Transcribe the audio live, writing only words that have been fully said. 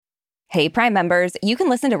Hey, Prime members, you can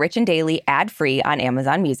listen to Rich and Daily ad-free on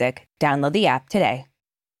Amazon Music. Download the app today.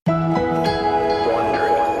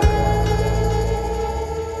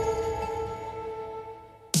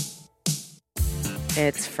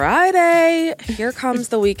 It's Friday. Here comes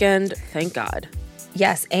the weekend. Thank God.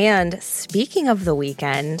 Yes, and speaking of the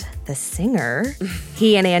weekend, the singer,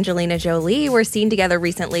 he and Angelina Jolie were seen together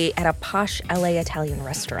recently at a posh LA Italian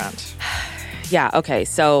restaurant. Yeah, okay,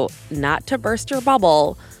 so not to burst your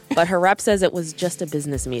bubble, but her rep says it was just a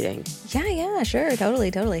business meeting. Yeah, sure, totally.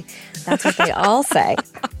 That's what they all say.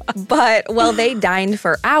 But while they dined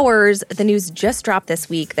for hours, the news just dropped this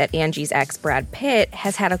week that Angie's ex, Brad Pitt,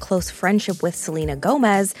 has had a close friendship with Selena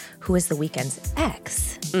Gomez, who is The Weeknd's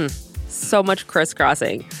ex. So much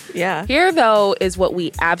crisscrossing. Yeah. Here, though, is what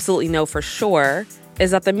we absolutely know for sure,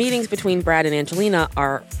 is that the meetings between Brad and Angelina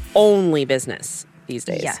are only business these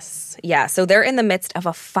days. Yes. Yeah, so they're in the midst of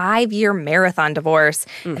a 5-year marathon divorce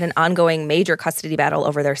and an ongoing major custody battle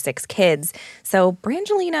over their 6 kids. So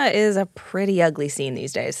Brangelina is a pretty ugly scene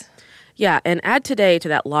these days. Yeah, and add today to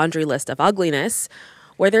that laundry list of ugliness,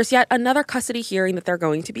 where there's yet another custody hearing that they're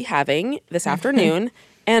going to be having this afternoon.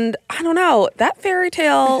 And I don't know, that fairy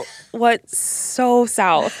tale went so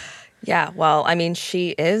south. Yeah, well, I mean,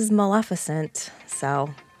 she is Maleficent, so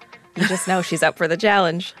you just know she's up for the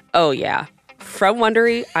challenge. Oh, yeah. From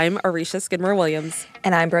Wondery, I'm Arisha Skidmore-Williams.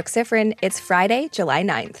 And I'm Brooke Sifrin. It's Friday, July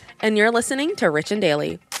 9th. And you're listening to Rich and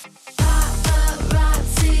Daily.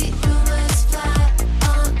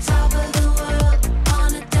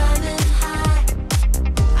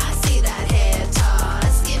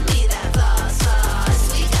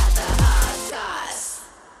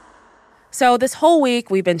 So this whole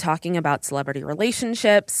week, we've been talking about celebrity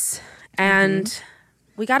relationships. And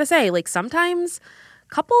we got to say, like, sometimes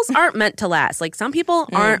couples aren't meant to last. Like, some people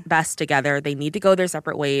aren't best together. They need to go their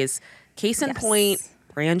separate ways. Case in point,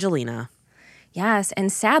 Brangelina. Yes,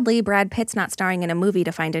 and sadly, Brad Pitt's not starring in a movie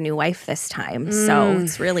to find a new wife this time. So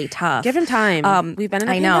it's really tough. Give him time. We've been in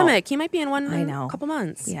a pandemic. He might be in one in a couple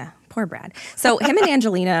months. Yeah, poor Brad. So him and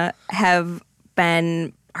Angelina have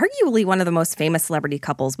been arguably one of the most famous celebrity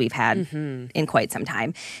couples we've had in quite some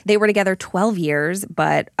time. They were together 12 years,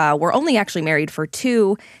 but were only actually married for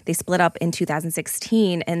 2. They split up in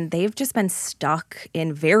 2016, and they've just been stuck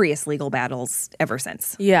in various legal battles ever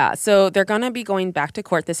since. Yeah, so they're going to be going back to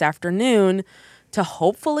court this afternoon to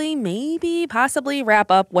hopefully, maybe, possibly wrap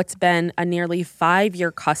up what's been a nearly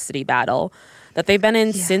 5-year custody battle that they've been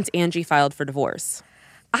in since Angie filed for divorce.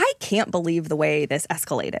 I can't believe the way this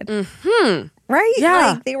escalated. Right?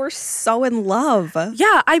 Yeah. Like, they were so in love.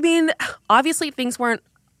 Yeah, I mean, obviously things weren't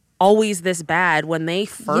always this bad. When they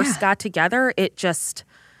first got together, it just,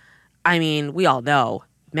 I mean, we all know.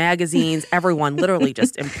 Magazines, everyone literally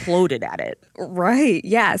just imploded at it. Right,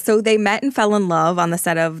 yeah. So they met and fell in love on the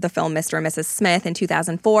set of the film Mr. and Mrs. Smith in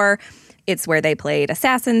 2004. It's where they played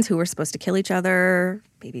assassins who were supposed to kill each other,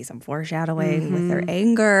 maybe some foreshadowing with their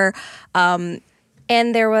anger.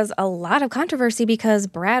 And there was a lot of controversy because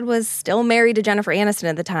Brad was still married to Jennifer Aniston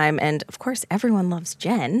at the time. And, of course, everyone loves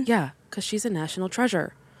Jen. Yeah, because she's a national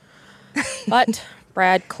treasure. But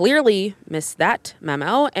Brad clearly missed that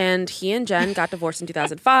memo, and he and Jen got divorced in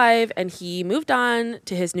 2005, and he moved on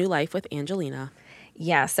to his new life with Angelina.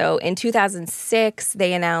 Yeah, so in 2006,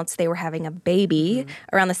 they announced they were having a baby.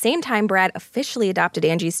 Around the same time, Brad officially adopted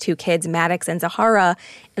Angie's 2 kids, Maddox and Zahara.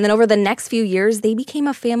 And then over the next few years, they became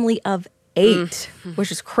a family of 8, which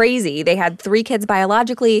is crazy. They had 3 kids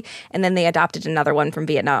biologically, and then they adopted another one from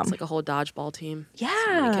Vietnam. It's like a whole dodgeball team. Yeah,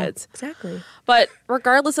 so many kids. Exactly. But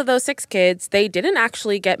regardless of those 6 kids, they didn't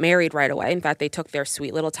actually get married right away. In fact, they took their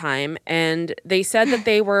sweet little time, and they said that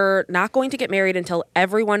they were not going to get married until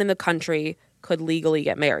everyone in the country could legally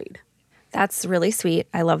get married. That's really sweet.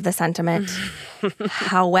 I love the sentiment.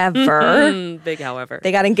 However, big however.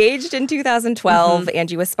 They got engaged in 2012.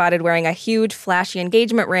 Angie was spotted wearing a huge, flashy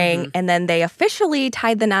engagement ring. And then they officially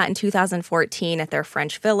tied the knot in 2014 at their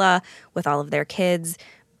French villa with all of their kids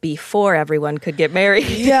before everyone could get married,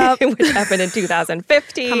 which happened in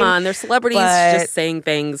 2015. Come on, they're celebrities just saying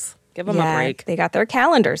things. Give them a break. They got their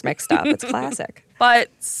calendars mixed up. It's classic. But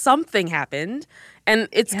something happened. And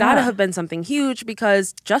it's got to have been something huge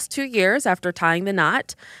because just 2 years after tying the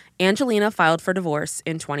knot, Angelina filed for divorce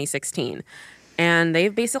in 2016. And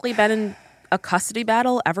they've basically been in a custody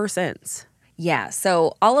battle ever since. Yeah,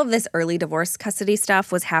 so all of this early divorce custody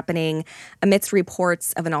stuff was happening amidst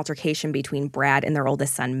reports of an altercation between Brad and their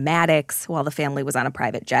oldest son, Maddox, while the family was on a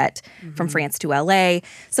private jet from France to LA.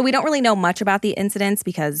 So we don't really know much about the incidents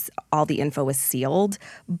because all the info was sealed.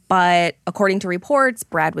 But according to reports,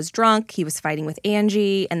 Brad was drunk, he was fighting with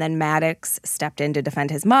Angie, and then Maddox stepped in to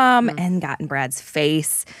defend his mom and got in Brad's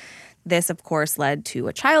face. This, of course, led to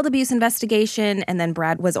a child abuse investigation, and then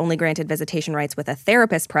Brad was only granted visitation rights with a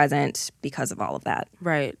therapist present because of all of that.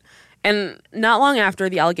 Right. And not long after,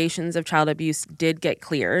 the allegations of child abuse did get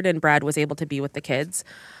cleared, and Brad was able to be with the kids.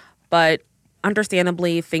 But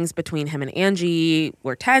understandably, things between him and Angie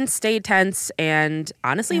were tense, stayed tense, and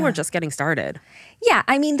honestly, we're just getting started. Yeah,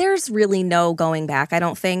 I mean, there's really no going back, I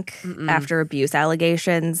don't think, after abuse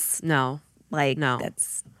allegations. No.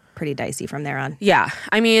 That's pretty dicey from there on. Yeah.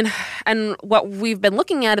 I mean, and what we've been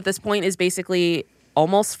looking at this point is basically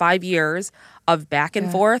almost 5 years of back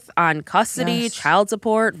and forth on custody, child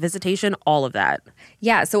support, visitation, all of that.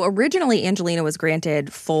 Yeah, so originally Angelina was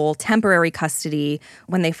granted full temporary custody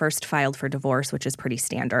when they first filed for divorce, which is pretty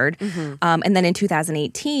standard. And then in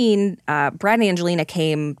 2018, Brad and Angelina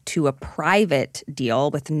came to a private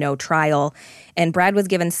deal with no trial. And Brad was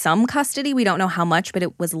given some custody. We don't know how much, but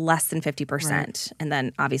it was less than 50%. Right. And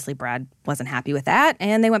then obviously Brad wasn't happy with that,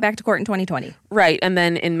 and they went back to court in 2020. Right. And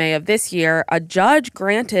then in May of this year, a judge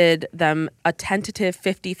granted them a tentative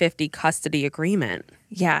 50-50 custody agreement.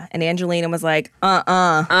 Yeah, and Angelina was like,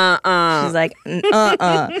 She's like,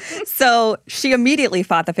 So she immediately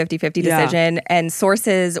fought the 50-50 decision, and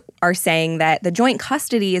sources are saying that the joint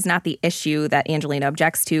custody is not the issue that Angelina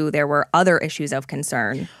objects to. There were other issues of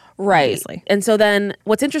concern. Right. Obviously. And so then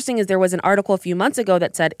what's interesting is there was an article a few months ago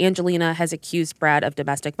that said Angelina has accused Brad of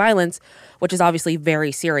domestic violence, which is obviously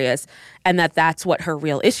very serious, and that's what her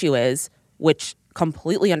real issue is, which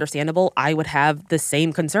completely understandable. I would have the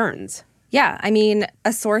same concerns. Yeah, I mean,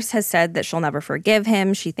 a source has said that she'll never forgive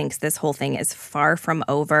him. She thinks this whole thing is far from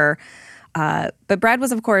over. But Brad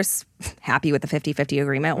was, of course, happy with the 50-50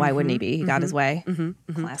 agreement. Why wouldn't he be? He got his way.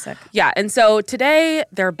 Classic. Yeah, and so today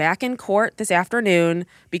they're back in court this afternoon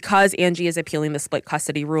because Angie is appealing the split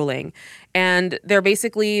custody ruling. And their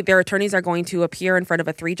attorneys are going to appear in front of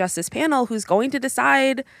a 3-justice panel who's going to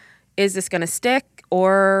decide, is this going to stick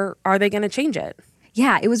or are they going to change it?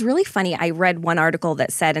 Yeah, it was really funny. I read one article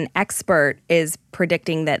that said an expert is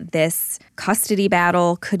predicting that this custody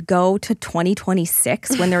battle could go to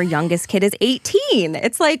 2026 when their youngest kid is 18.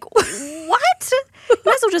 It's like, what? You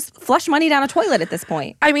might as well just flush money down a toilet at this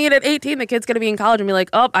point. I mean, at 18, the kid's going to be in college and be like,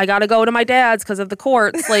 oh, I got to go to my dad's because of the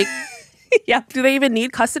courts. Like, yeah. Do they even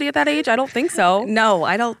need custody at that age? I don't think so. No,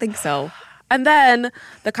 I don't think so. And then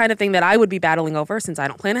the kind of thing that I would be battling over, since I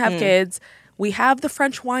don't plan to have kids, we have the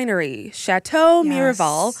French winery, Chateau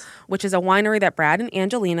Miraval, which is a winery that Brad and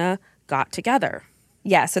Angelina got together.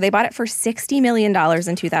 Yeah, so they bought it for $60 million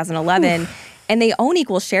in 2011, and they own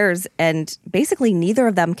equal shares, and basically neither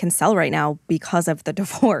of them can sell right now because of the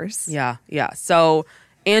divorce. Yeah. So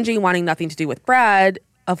Angie wanting nothing to do with Brad,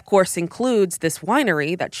 of course, includes this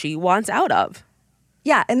winery that she wants out of.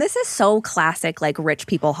 Yeah, and this is so classic, like, rich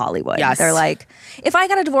people Hollywood. Yes. They're like, if I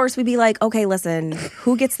got a divorce, we'd be like, okay, listen,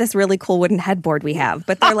 who gets this really cool wooden headboard we have?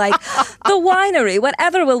 But they're like, the winery,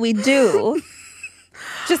 whatever will we do?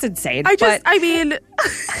 Just insane. I mean,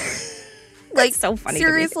 like, so funny.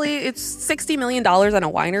 Seriously, it's $60 million on a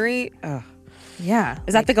winery? Ugh. Yeah.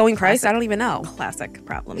 Is that the going price? I don't even know. Classic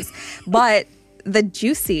problems. But the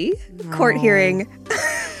juicy court hearing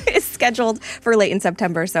is scheduled for late in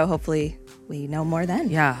September, so hopefully we know more then.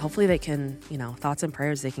 Yeah, hopefully they can, thoughts and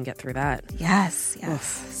prayers, they can get through that. Yes.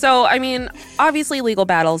 So, I mean, obviously legal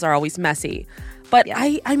battles are always messy. But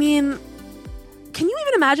I mean, can you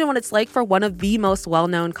even imagine what it's like for one of the most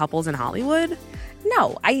well-known couples in Hollywood?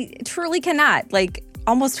 No, I truly cannot. Like,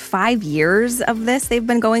 almost 5 years of this they've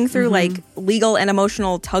been going through, like, legal and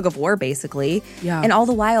emotional tug of war, basically. Yeah. And all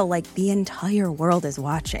the while, like, the entire world is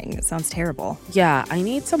watching. It sounds terrible. Yeah, I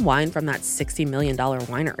need some wine from that $60 million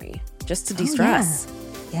winery just to de-stress.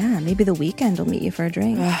 Yeah, maybe the weekend will meet you for a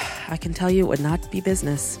drink. I can tell you it would not be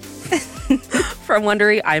business. From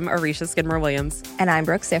Wondery, I'm Arisha Skidmore-Williams. And I'm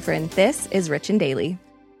Brooke Sifrin. This is Rich and Daily.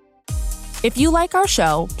 If you like our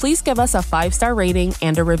show, please give us a 5-star rating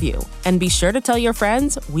and a review. And be sure to tell your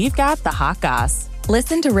friends we've got the hot goss.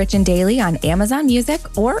 Listen to Rich and Daily on Amazon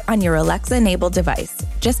Music or on your Alexa-enabled device.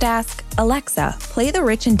 Just ask, Alexa, play the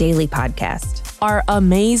Rich and Daily podcast. Our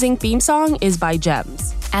amazing theme song is by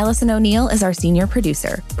Gems. Allison O'Neill is our senior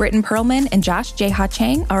producer. Britton Perlman and Josh J.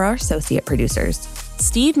 Ha-Chang are our associate producers.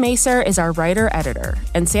 Steve Macer is our writer-editor,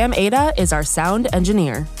 and Sam Ada is our sound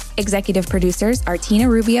engineer. Executive producers are Tina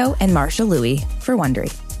Rubio and Marsha Louie for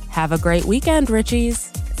Wondery. Have a great weekend,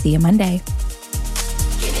 Richies. See you Monday.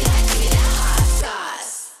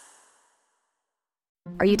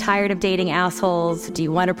 Are you tired of dating assholes? Do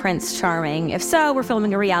you want a Prince Charming? If so, we're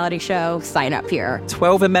filming a reality show. Sign up here.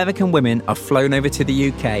 12 American women are flown over to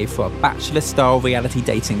the UK for a bachelor-style reality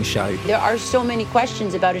dating show. There are so many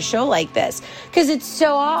questions about a show like this because it's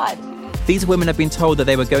so odd. These women have been told that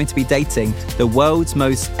they were going to be dating the world's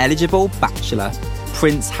most eligible bachelor,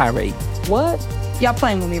 Prince Harry. What? Y'all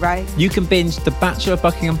playing with me, right? You can binge The Bachelor of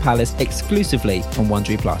Buckingham Palace exclusively on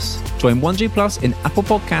Wondery Plus. Join Wondery Plus in Apple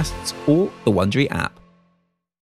Podcasts or the Wondery app.